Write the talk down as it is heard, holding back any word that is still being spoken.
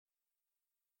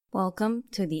Welcome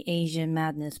to the Asian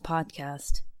Madness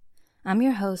Podcast. I'm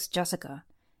your host, Jessica,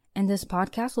 and this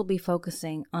podcast will be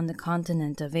focusing on the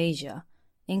continent of Asia,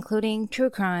 including true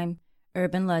crime,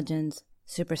 urban legends,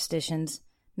 superstitions,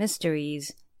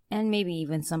 mysteries, and maybe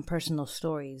even some personal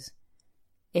stories.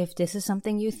 If this is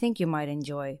something you think you might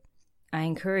enjoy, I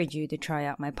encourage you to try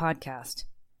out my podcast.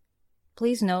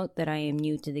 Please note that I am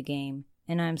new to the game,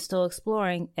 and I am still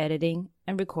exploring editing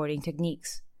and recording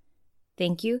techniques.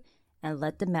 Thank you, and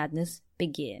let the madness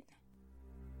begin.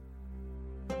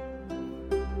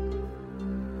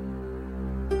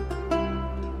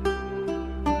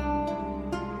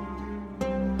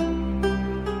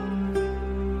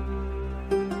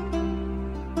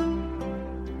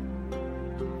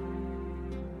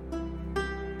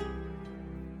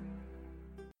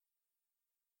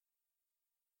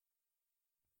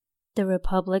 The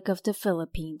Republic of the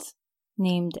Philippines,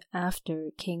 named after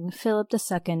King Philip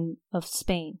II of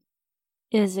Spain,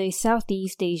 is a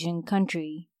Southeast Asian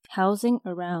country housing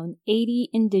around 80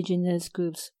 indigenous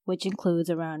groups, which includes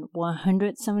around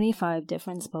 175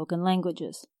 different spoken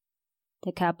languages.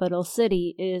 The capital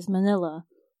city is Manila,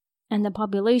 and the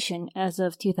population as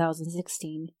of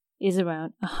 2016 is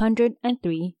around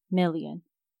 103 million.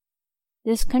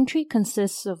 This country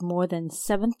consists of more than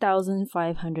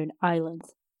 7,500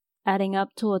 islands, adding up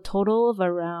to a total of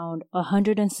around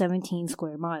 117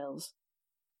 square miles.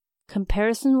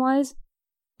 Comparison-wise,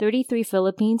 33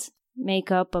 Philippines make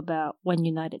up about one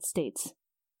United States.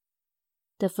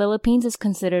 The Philippines is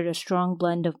considered a strong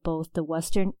blend of both the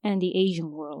Western and the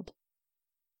Asian world,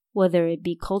 whether it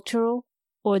be cultural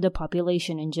or the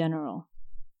population in general.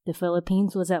 The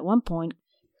Philippines was at one point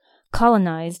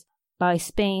colonized by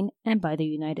Spain and by the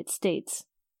United States.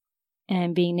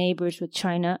 And being neighbors with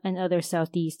China and other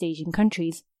Southeast Asian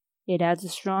countries, it adds a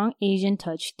strong Asian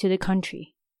touch to the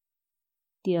country.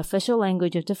 The official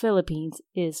language of the Philippines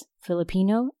is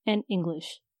Filipino and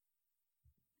English.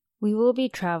 We will be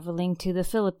traveling to the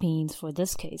Philippines for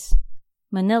this case,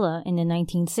 Manila in the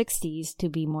 1960s to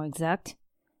be more exact.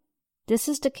 This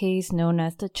is the case known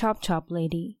as the Chop Chop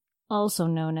Lady, also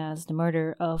known as the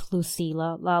murder of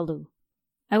Lucila Lalu.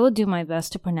 I will do my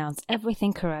best to pronounce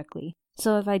everything correctly,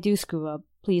 so if I do screw up,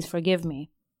 please forgive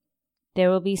me. There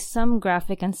will be some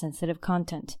graphic and sensitive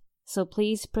content, so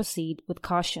please proceed with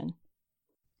caution.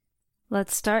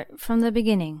 Let's start from the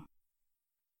beginning.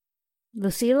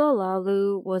 Lucila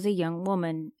Lalu was a young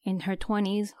woman in her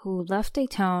 20s who left a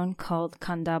town called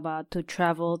Candaba to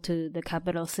travel to the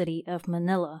capital city of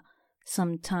Manila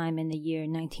sometime in the year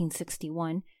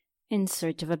 1961 in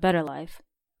search of a better life.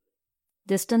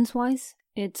 Distance-wise,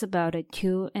 it's about a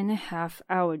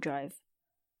 2.5-hour drive.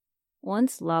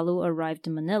 Once Lalu arrived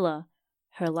in Manila,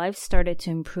 her life started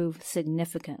to improve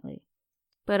significantly,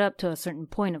 but up to a certain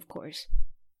point, of course.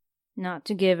 Not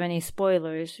to give any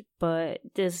spoilers, but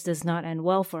this does not end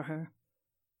well for her.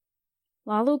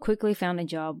 Lalu quickly found a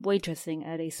job waitressing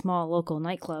at a small local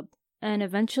nightclub, and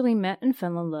eventually met and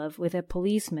fell in love with a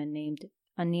policeman named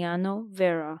Aniano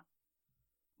Vera.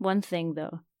 One thing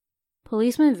though,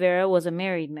 Policeman Vera was a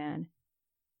married man.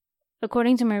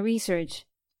 According to my research,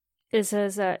 it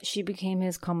says that she became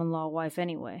his common-law wife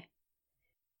anyway.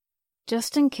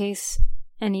 Just in case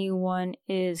anyone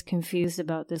is confused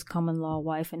about this common-law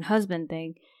wife and husband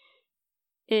thing,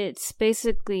 it's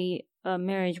basically a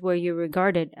marriage where you're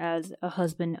regarded as a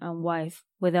husband and wife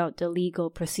without the legal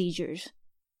procedures.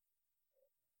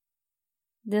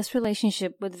 This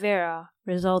relationship with Vera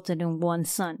resulted in one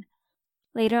son.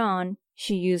 Later on,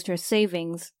 she used her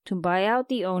savings to buy out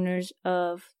the owners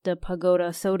of the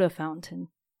Pagoda Soda Fountain,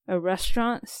 a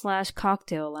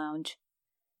restaurant/cocktail lounge.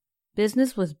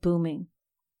 Business was booming.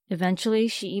 Eventually,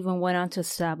 she even went on to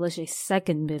establish a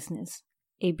second business,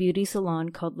 a beauty salon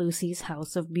called Lucy's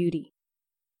House of Beauty.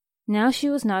 Now she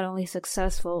was not only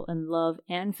successful in love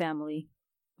and family,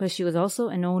 but she was also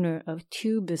an owner of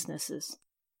 2 businesses.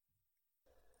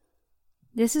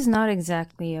 This is not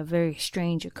exactly a very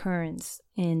strange occurrence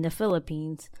in the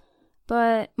Philippines,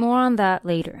 but more on that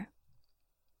later.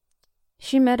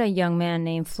 She met a young man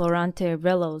named Florante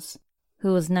Relos,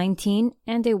 who was 19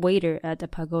 and a waiter at the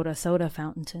Pagoda Soda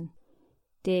Fountain.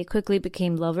 They quickly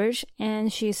became lovers,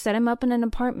 and she set him up in an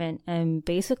apartment and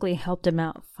basically helped him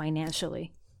out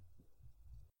financially.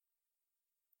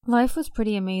 Life was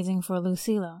pretty amazing for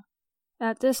Lucila.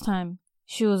 At this time,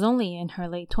 she was only in her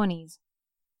late 20s.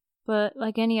 But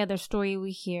like any other story we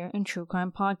hear in true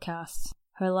crime podcasts,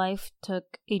 her life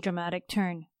took a dramatic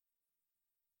turn.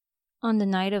 On the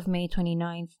night of May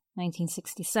 29th,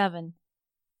 1967,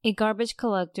 a garbage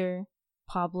collector,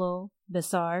 Pablo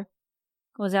Besar,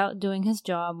 was out doing his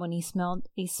job when he smelled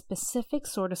a specific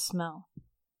sort of smell,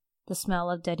 the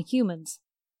smell of dead humans.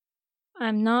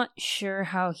 I'm not sure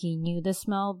how he knew the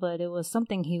smell, but it was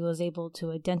something he was able to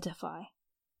identify.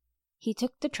 He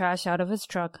took the trash out of his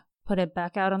truck, put it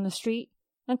back out on the street,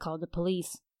 and called the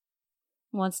police.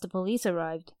 Once the police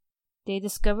arrived, they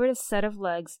discovered a set of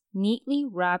legs neatly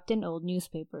wrapped in old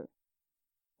newspaper.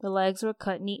 The legs were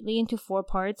cut neatly into 4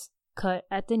 parts, cut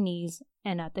at the knees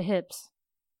and at the hips.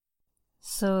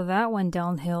 So that went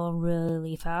downhill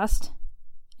really fast.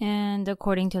 And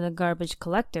according to the garbage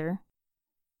collector,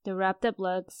 the wrapped up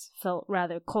legs felt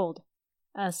rather cold,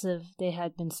 as if they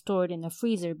had been stored in a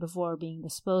freezer before being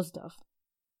disposed of.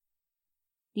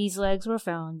 These legs were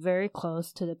found very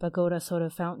close to the Pagoda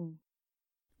Soda Fountain,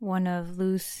 one of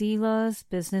Lucila's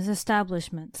business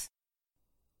establishments.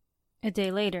 A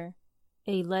day later,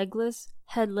 a legless,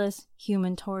 headless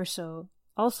human torso,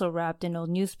 also wrapped in old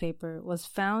newspaper, was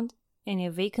found in a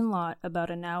vacant lot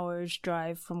about an hour's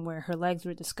drive from where her legs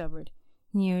were discovered,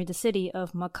 near the city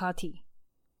of Makati.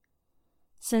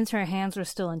 Since her hands were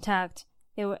still intact,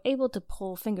 they were able to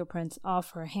pull fingerprints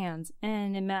off her hands,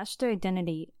 and it matched the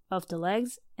identity of the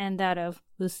legs and that of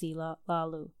Lucila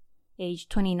Lalu, age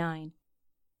 29.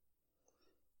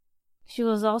 She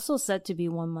was also said to be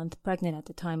 1 month pregnant at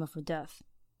the time of her death.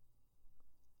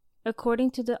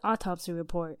 According to the autopsy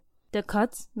report, the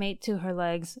cuts made to her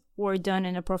legs were done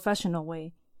in a professional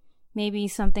way, maybe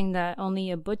something that only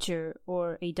a butcher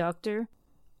or a doctor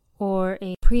or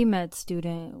a pre-med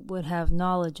student would have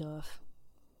knowledge of.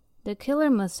 The killer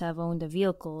must have owned a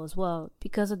vehicle as well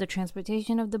because of the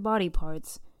transportation of the body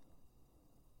parts.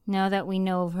 Now that we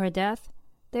know of her death,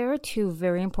 there are 2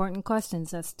 very important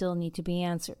questions that still need to be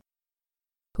answered.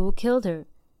 Who killed her?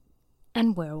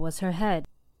 And where was her head?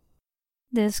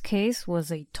 This case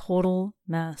was a total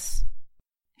mess.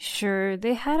 Sure,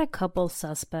 they had a couple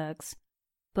suspects,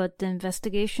 but the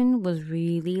investigation was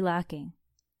really lacking.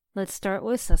 Let's start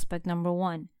with suspect number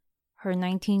 1, her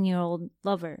 19-year-old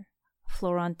lover,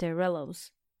 Florante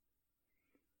Relos.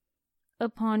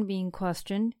 Upon being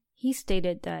questioned, he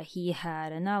stated that he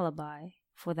had an alibi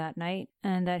for that night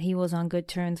and that he was on good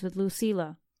terms with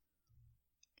Lucila.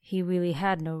 He really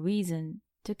had no reason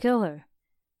to kill her.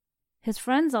 His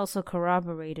friends also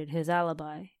corroborated his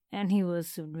alibi, and he was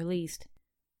soon released.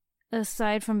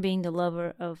 Aside from being the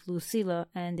lover of Lucila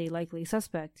and a likely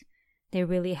suspect, they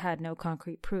really had no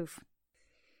concrete proof.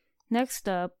 Next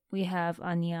up, we have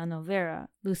Aniano Vera,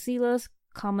 Lucila's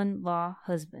common-law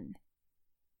husband.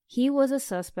 He was a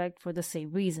suspect for the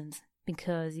same reasons,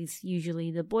 because he's usually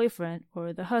the boyfriend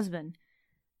or the husband.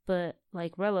 But,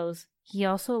 like Relos, he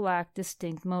also lacked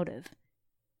distinct motive.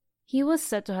 He was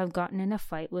said to have gotten in a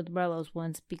fight with Relos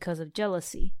once because of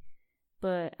jealousy,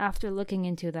 but after looking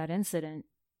into that incident,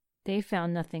 they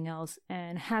found nothing else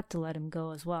and had to let him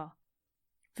go as well.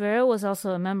 Vera was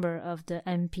also a member of the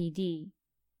MPD,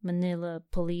 Manila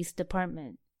Police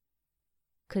Department.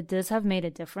 Could this have made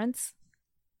a difference?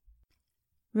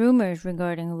 Rumors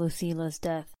regarding Lucila's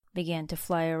death began to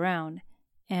fly around,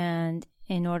 and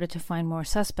in order to find more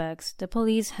suspects, the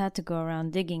police had to go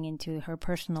around digging into her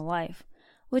personal life,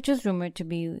 which was rumored to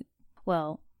be,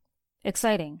 well,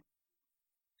 exciting.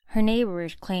 Her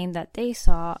neighbors claimed that they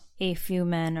saw a few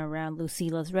men around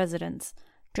Lucila's residence,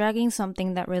 dragging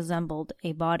something that resembled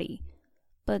a body.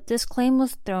 But this claim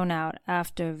was thrown out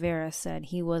after Vera said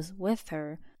he was with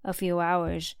her a few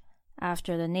hours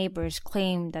after the neighbors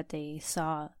claimed that they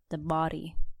saw the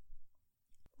body.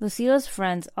 Lucila's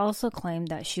friends also claimed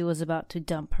that she was about to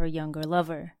dump her younger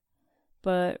lover,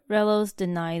 but Relos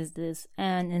denies this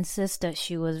and insists that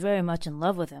she was very much in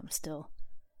love with him still.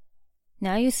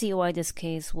 Now you see why this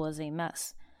case was a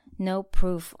mess. No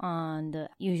proof on the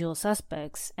usual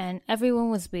suspects, and everyone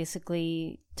was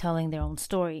basically telling their own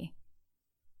story.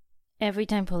 Every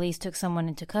time police took someone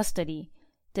into custody,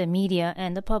 the media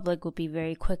and the public would be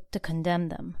very quick to condemn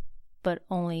them, but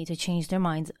only to change their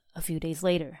minds a few days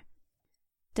later.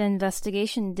 The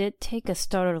investigation did take a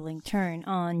startling turn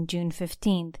on June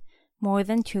 15th, more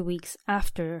than 2 weeks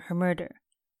after her murder.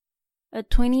 A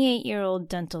 28-year-old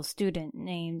dental student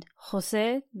named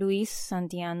Jose Luis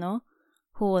Santiano,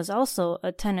 who was also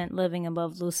a tenant living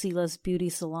above Lucila's beauty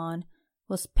salon,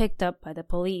 was picked up by the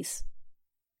police.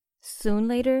 Soon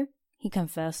later, he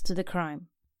confessed to the crime.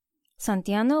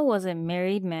 Santiano was a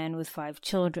married man with 5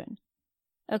 children.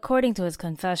 According to his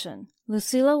confession,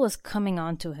 Lucila was coming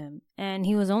on to him, and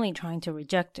he was only trying to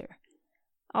reject her.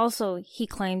 Also, he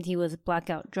claimed he was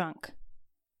blackout drunk.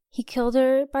 He killed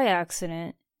her by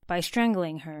accident by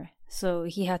strangling her, so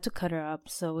he had to cut her up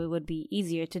so it would be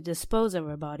easier to dispose of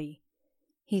her body.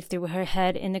 He threw her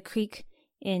head in the creek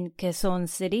in Quezon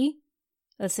City,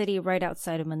 a city right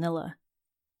outside of Manila.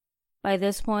 By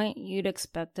this point, you'd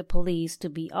expect the police to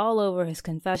be all over his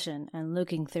confession and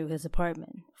looking through his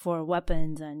apartment for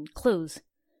weapons and clues,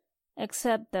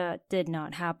 except that did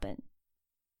not happen.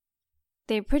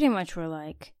 They pretty much were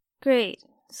like, great,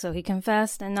 so he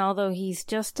confessed, and although he's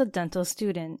just a dental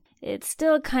student, it's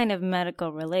still kind of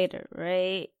medical related,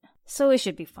 right? So it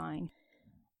should be fine.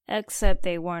 Except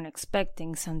they weren't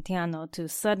expecting Santiano to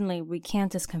suddenly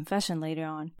recant his confession later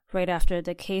on, right after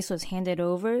the case was handed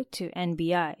over to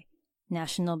NBI,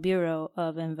 National Bureau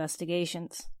of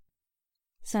Investigations.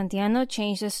 Santiano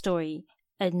changed his story,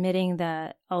 admitting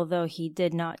that although he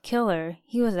did not kill her,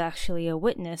 he was actually a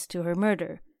witness to her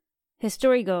murder. His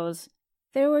story goes,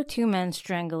 there were 2 men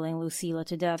strangling Lucila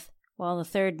to death, while the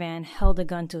third man held a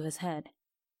gun to his head.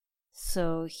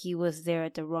 So he was there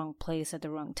at the wrong place at the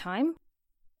wrong time?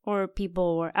 Or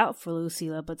people were out for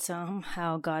Lucila but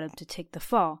somehow got him to take the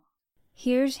fall.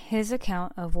 Here's his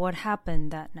account of what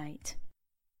happened that night.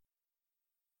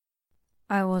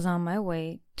 I was on my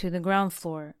way to the ground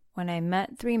floor when I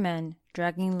met 3 men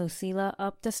dragging Lucila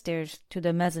up the stairs to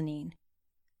the mezzanine.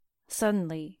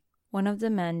 Suddenly, one of the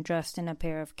men dressed in a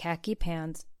pair of khaki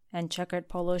pants and checkered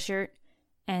polo shirt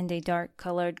and a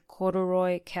dark-colored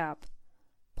corduroy cap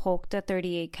poked a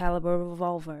 .38 caliber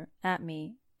revolver at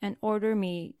me and ordered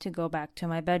me to go back to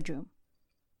my bedroom.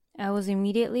 I was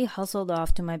immediately hustled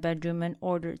off to my bedroom and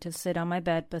ordered to sit on my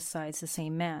bed beside the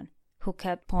same man, who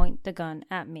kept pointing the gun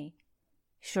at me.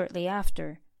 Shortly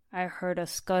after, I heard a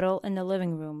scuttle in the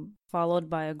living room, followed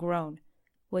by a groan,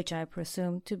 which I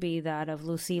presumed to be that of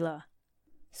Lucila.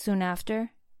 Soon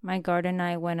after, my guard and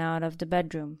I went out of the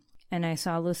bedroom, and I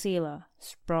saw Lucila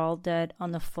sprawled dead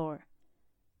on the floor.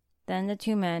 Then the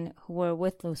 2 men who were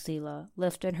with Lucila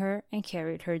lifted her and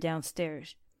carried her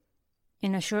downstairs.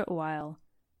 In a short while,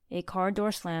 a car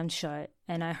door slammed shut,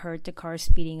 and I heard the car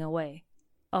speeding away.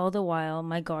 All the while,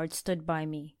 my guard stood by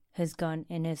me, his gun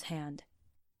in his hand.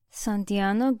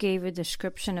 Santiano gave a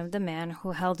description of the man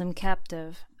who held him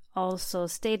captive, also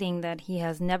stating that he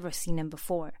has never seen him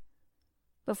before.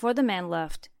 Before the man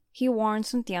left, he warned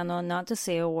Santiano not to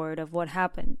say a word of what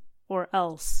happened, or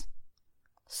else.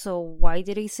 So why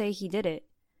did he say he did it?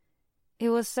 It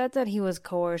was said that he was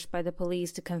coerced by the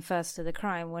police to confess to the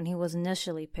crime when he was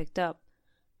initially picked up,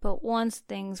 but once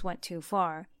things went too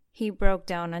far, he broke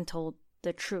down and told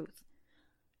the truth.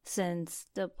 Since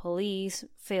the police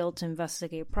failed to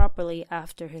investigate properly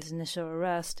after his initial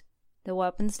arrest, the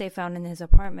weapons they found in his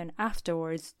apartment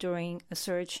afterwards during a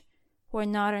search were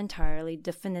not entirely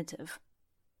definitive.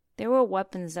 There were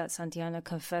weapons that Santiano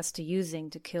confessed to using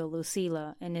to kill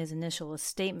Lucila in his initial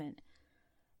statement,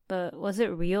 but was it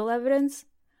real evidence,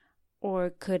 or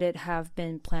could it have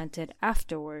been planted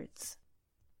afterwards?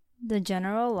 The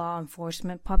general law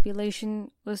enforcement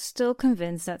population was still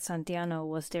convinced that Santiano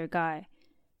was their guy.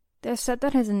 They said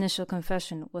that his initial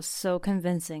confession was so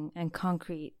convincing and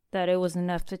concrete that it was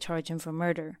enough to charge him for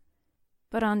murder.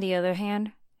 But on the other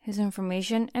hand, his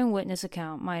information and witness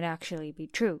account might actually be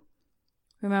true.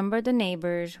 Remember the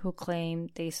neighbors who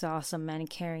claimed they saw some men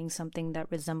carrying something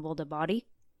that resembled a body?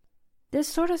 This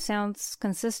sort of sounds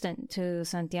consistent to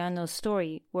Santiano's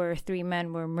story, where 3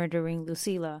 men were murdering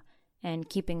Lucila and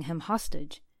keeping him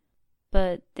hostage.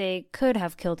 But they could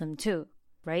have killed him too,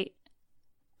 right?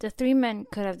 The 3 men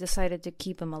could have decided to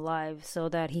keep him alive so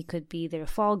that he could be their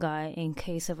fall guy in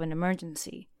case of an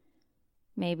emergency.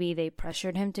 Maybe they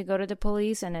pressured him to go to the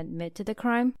police and admit to the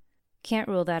crime? Can't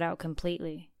rule that out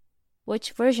completely.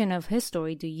 Which version of his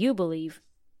story do you believe?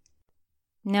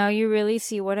 Now you really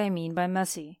see what I mean by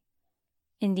messy.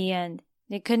 In the end,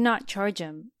 they could not charge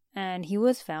him, and he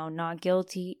was found not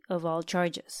guilty of all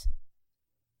charges.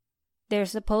 There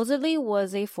supposedly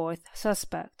was a 4th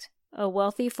suspect. A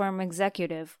wealthy firm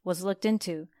executive was looked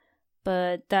into,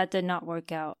 but that did not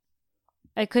work out.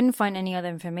 I couldn't find any other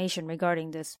information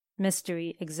regarding this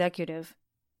mystery executive.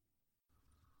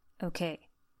 Okay,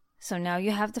 so now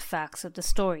you have the facts of the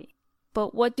story.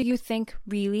 But what do you think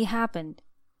really happened?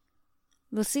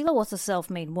 Lucila was a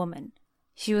self-made woman.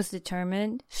 She was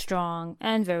determined, strong,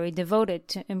 and very devoted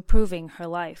to improving her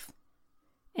life.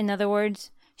 In other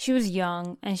words, she was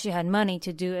young and she had money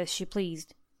to do as she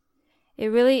pleased. It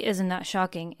really isn't that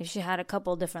shocking if she had a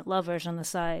couple different lovers on the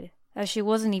side, as she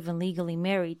wasn't even legally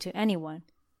married to anyone.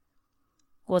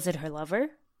 Was it her lover?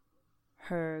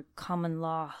 Her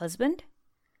common-law husband?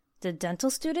 The dental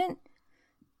student?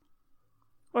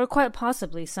 Or quite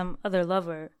possibly some other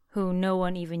lover who no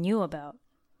one even knew about.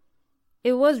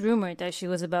 It was rumored that she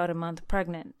was about a month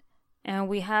pregnant, and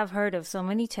we have heard of so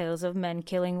many tales of men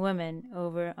killing women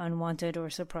over unwanted or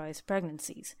surprise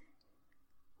pregnancies.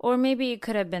 Or maybe it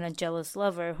could have been a jealous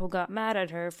lover who got mad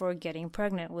at her for getting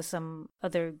pregnant with some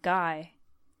other guy.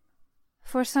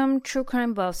 For some true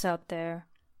crime buffs out there,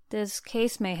 this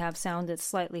case may have sounded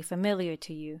slightly familiar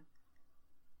to you.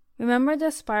 Remember the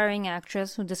aspiring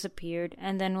actress who disappeared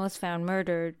and then was found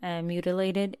murdered and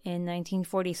mutilated in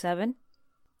 1947?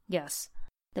 Yes,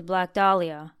 the Black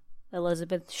Dahlia,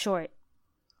 Elizabeth Short.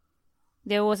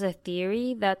 There was a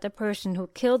theory that the person who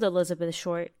killed Elizabeth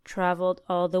Short traveled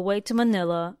all the way to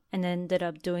Manila and ended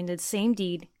up doing the same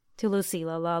deed to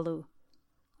Lucila Lalu.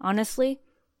 Honestly,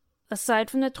 aside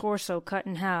from the torso cut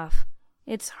in half,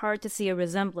 it's hard to see a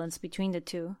resemblance between the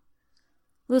two.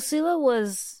 Lucila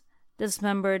was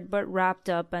dismembered but wrapped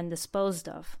up and disposed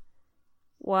of,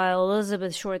 while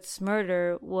Elizabeth Short's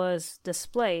murder was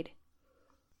displayed.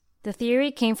 The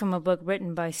theory came from a book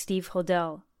written by Steve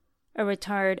Hodel, a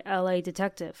retired LA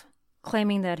detective,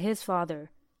 claiming that his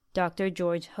father, Dr.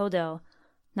 George Hodel,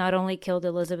 not only killed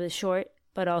Elizabeth Short,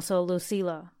 but also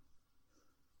Lucila.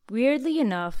 Weirdly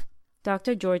enough,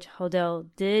 Dr. George Hodel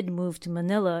did move to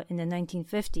Manila in the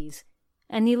 1950s,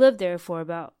 and he lived there for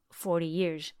about 40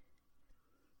 years.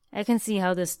 I can see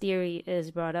how this theory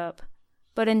is brought up,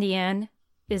 but in the end,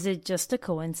 is it just a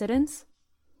coincidence?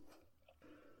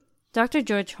 Dr.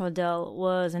 George Hodel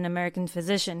was an American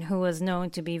physician who was known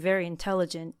to be very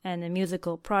intelligent and a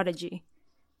musical prodigy.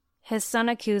 His son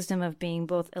accused him of being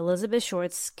both Elizabeth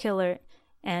Short's killer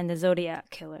and the Zodiac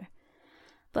killer.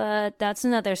 But that's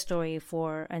another story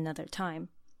for another time.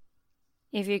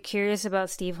 If you're curious about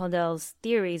Steve Hodel's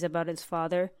theories about his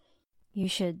father, you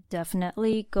should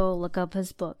definitely go look up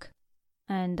his book,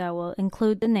 and I will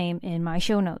include the name in my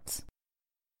show notes.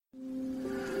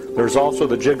 There's also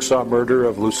the jigsaw murder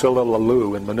of Lucila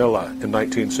Lalu in Manila in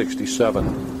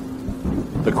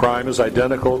 1967. The crime is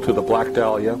identical to the Black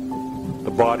Dahlia,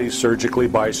 the body surgically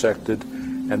bisected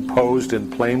and posed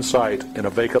in plain sight in a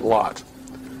vacant lot.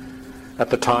 At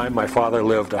the time, my father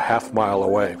lived a half-mile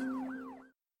away.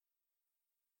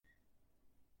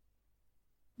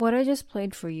 What I just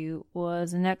played for you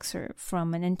was an excerpt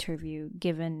from an interview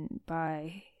given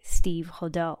by Steve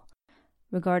Hodel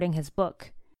regarding his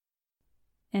book.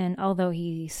 And although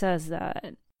he says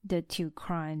that the two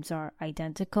crimes are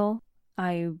identical,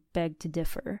 I beg to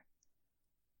differ.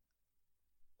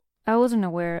 I wasn't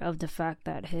aware of the fact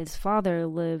that his father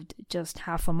lived just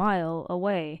half a mile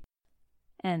away,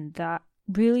 and that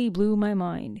really blew my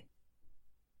mind.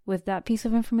 With that piece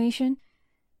of information,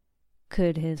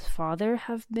 could his father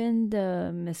have been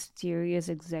the mysterious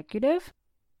executive?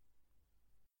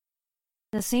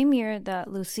 The same year that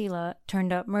Lucila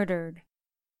turned up murdered,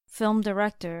 film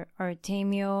director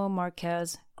Artemio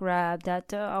Marquez grabbed at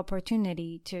the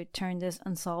opportunity to turn this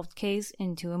unsolved case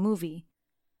into a movie.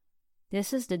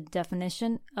 This is the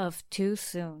definition of too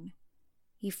soon.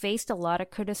 He faced a lot of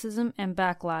criticism and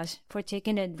backlash for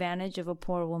taking advantage of a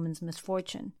poor woman's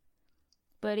misfortune.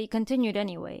 But he continued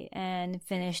anyway and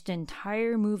finished the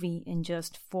entire movie in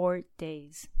just 4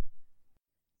 days.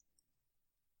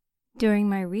 During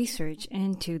my research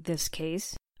into this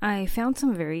case, I found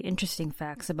some very interesting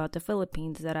facts about the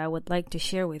Philippines that I would like to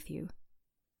share with you.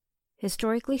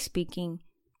 Historically speaking,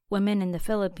 women in the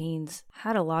Philippines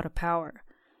had a lot of power,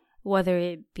 whether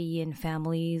it be in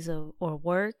families or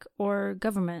work or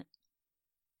government.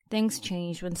 Things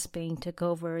changed when Spain took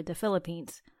over the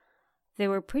Philippines. They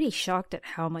were pretty shocked at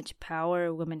how much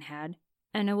power women had,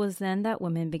 and it was then that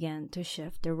women began to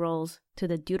shift their roles to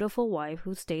the dutiful wife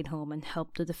who stayed home and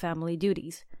helped with the family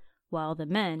duties, while the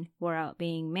men were out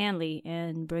being manly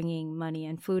and bringing money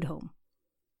and food home.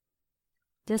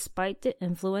 Despite the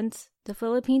influence, the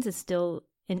Philippines is still,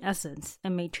 in essence, a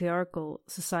matriarchal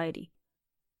society.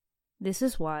 This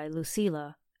is why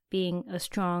Lucila, being a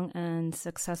strong and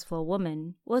successful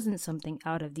woman, wasn't something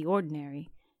out of the ordinary.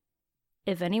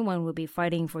 If anyone would be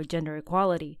fighting for gender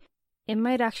equality, it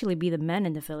might actually be the men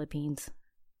in the Philippines.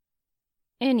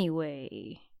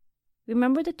 Anyway,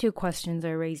 remember the 2 questions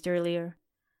I raised earlier?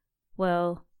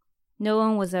 Well, no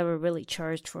one was ever really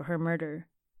charged for her murder,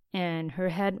 and her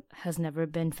head has never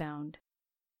been found.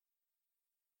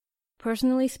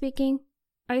 Personally speaking,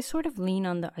 I sort of lean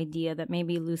on the idea that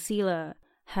maybe Lucila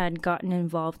had gotten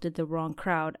involved with the wrong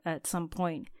crowd at some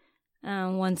point,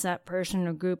 and once that person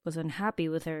or group was unhappy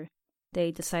with her, they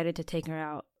decided to take her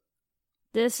out.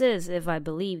 This is if I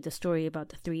believe the story about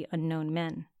the 3 unknown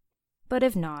men. But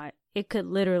if not, it could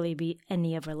literally be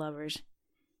any of her lovers.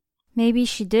 Maybe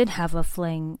she did have a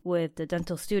fling with the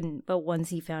dental student, but once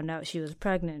he found out she was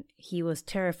pregnant, he was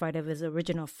terrified of his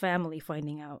original family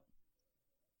finding out.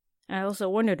 I also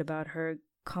wondered about her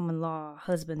common-law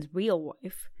husband's real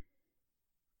wife.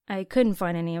 I couldn't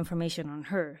find any information on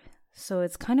her, so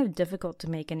it's kind of difficult to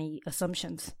make any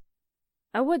assumptions.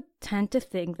 I would tend to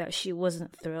think that she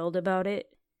wasn't thrilled about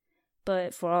it,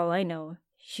 but for all I know,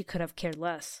 she could have cared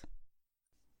less.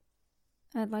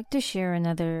 I'd like to share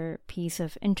another piece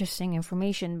of interesting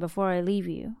information before I leave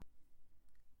you.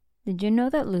 Did you know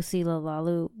that Lucila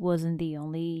Lalu wasn't the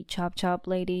only chop-chop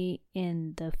lady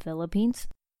in the Philippines?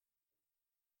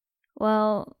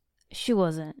 Well, she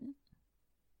wasn't.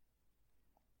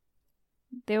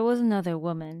 There was another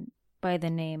woman by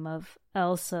the name of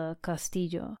Elsa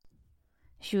Castillo.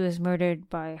 She was murdered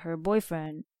by her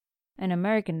boyfriend, an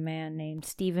American man named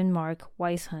Stephen Mark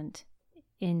Weishunt,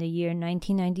 in the year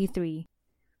 1993.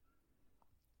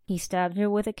 He stabbed her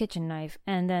with a kitchen knife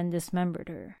and then dismembered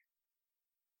her.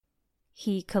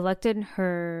 He collected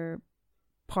her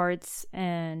parts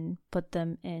and put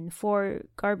them in 4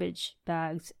 garbage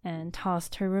bags and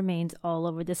tossed her remains all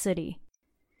over the city.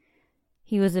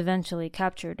 He was eventually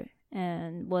captured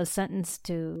and was sentenced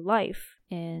to life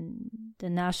in the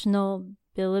National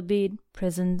Bilibid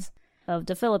prisons of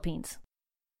the Philippines.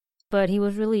 But he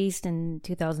was released in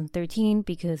 2013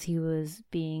 because he was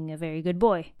being a very good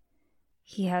boy.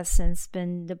 He has since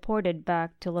been deported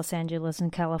back to Los Angeles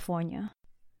and California.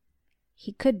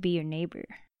 He could be your neighbor.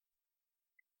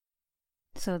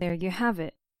 So there you have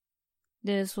it.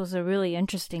 This was a really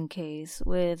interesting case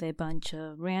with a bunch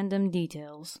of random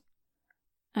details.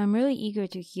 I'm really eager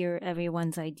to hear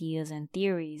everyone's ideas and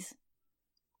theories.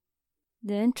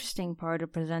 The interesting part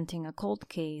of presenting a cold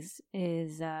case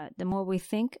is that the more we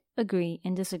think, agree,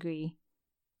 and disagree,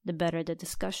 the better the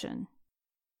discussion.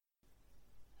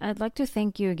 I'd like to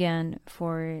thank you again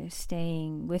for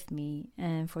staying with me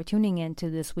and for tuning in to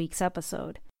this week's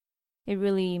episode. It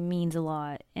really means a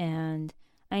lot, and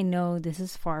I know this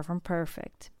is far from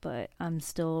perfect, but I'm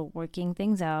still working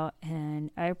things out, and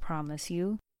I promise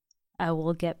you, I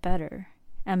will get better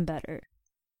and better.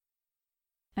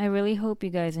 I really hope you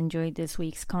guys enjoyed this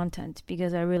week's content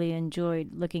because I really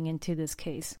enjoyed looking into this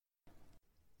case.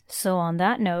 So on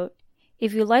that note,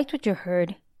 if you liked what you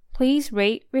heard, please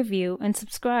rate, review, and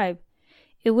subscribe.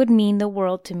 It would mean the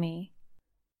world to me.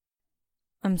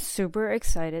 I'm super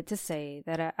excited to say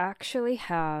that I actually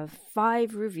have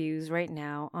 5 reviews right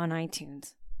now on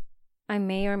iTunes. I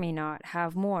may or may not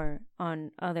have more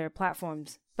on other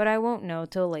platforms, but I won't know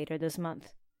till later this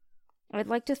month. I'd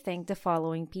like to thank the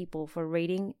following people for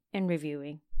rating and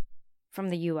reviewing. From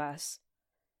the US.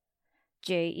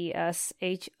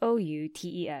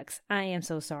 JESHOUTEX. I am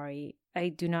so sorry. I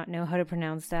do not know how to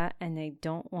pronounce that and I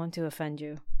don't want to offend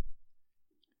you.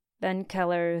 Ben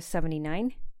Keller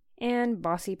 79 and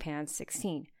Bossy Pants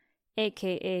 16,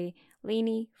 aka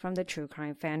Lainey from the True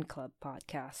Crime Fan Club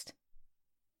podcast.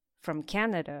 From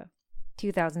Canada,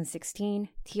 2016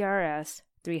 TRS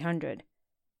 300.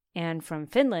 And from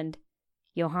Finland,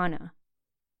 Johanna.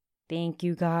 Thank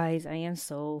you guys, I am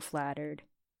so flattered.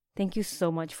 Thank you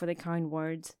so much for the kind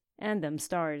words and them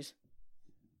stars.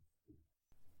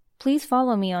 Please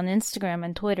follow me on Instagram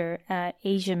and Twitter at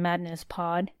Asian Madness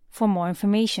Pod for more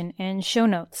information and show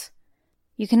notes.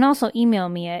 You can also email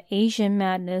me at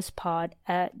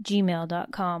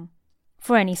asianmadnesspod@gmail.com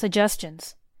for any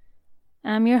suggestions.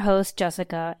 I'm your host,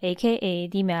 Jessica, aka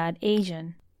The Mad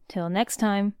Asian. Till next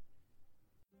time.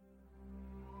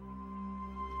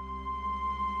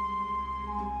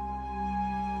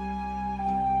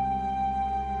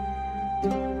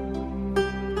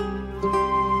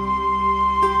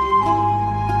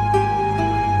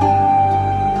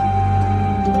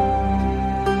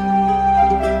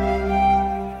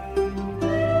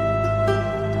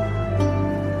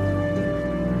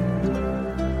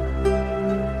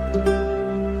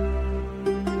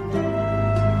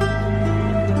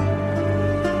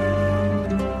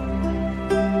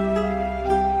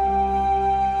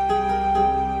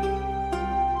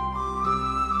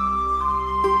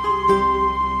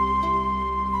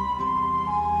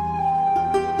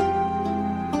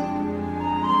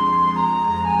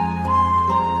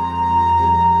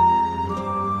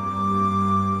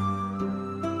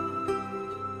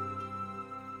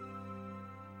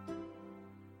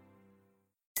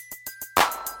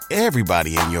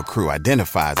 Everybody in your crew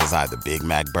identifies as either Big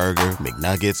Mac Burger,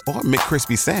 McNuggets, or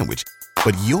McCrispy Sandwich.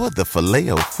 But you're the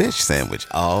Filet-O-Fish Sandwich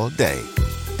all day.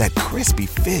 That crispy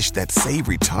fish, that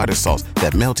savory tartar sauce,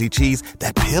 that melty cheese,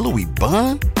 that pillowy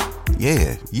bun.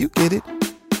 Yeah, you get it.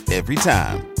 Every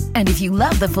time. And if you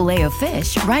love the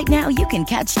Filet-O-Fish, right now you can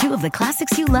catch 2 of the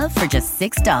classics you love for just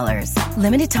 $6.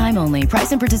 Limited time only.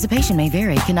 Price and participation may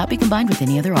vary. Cannot be combined with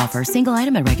any other offer. Single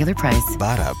item at regular price.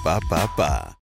 Ba-da-ba-ba-ba.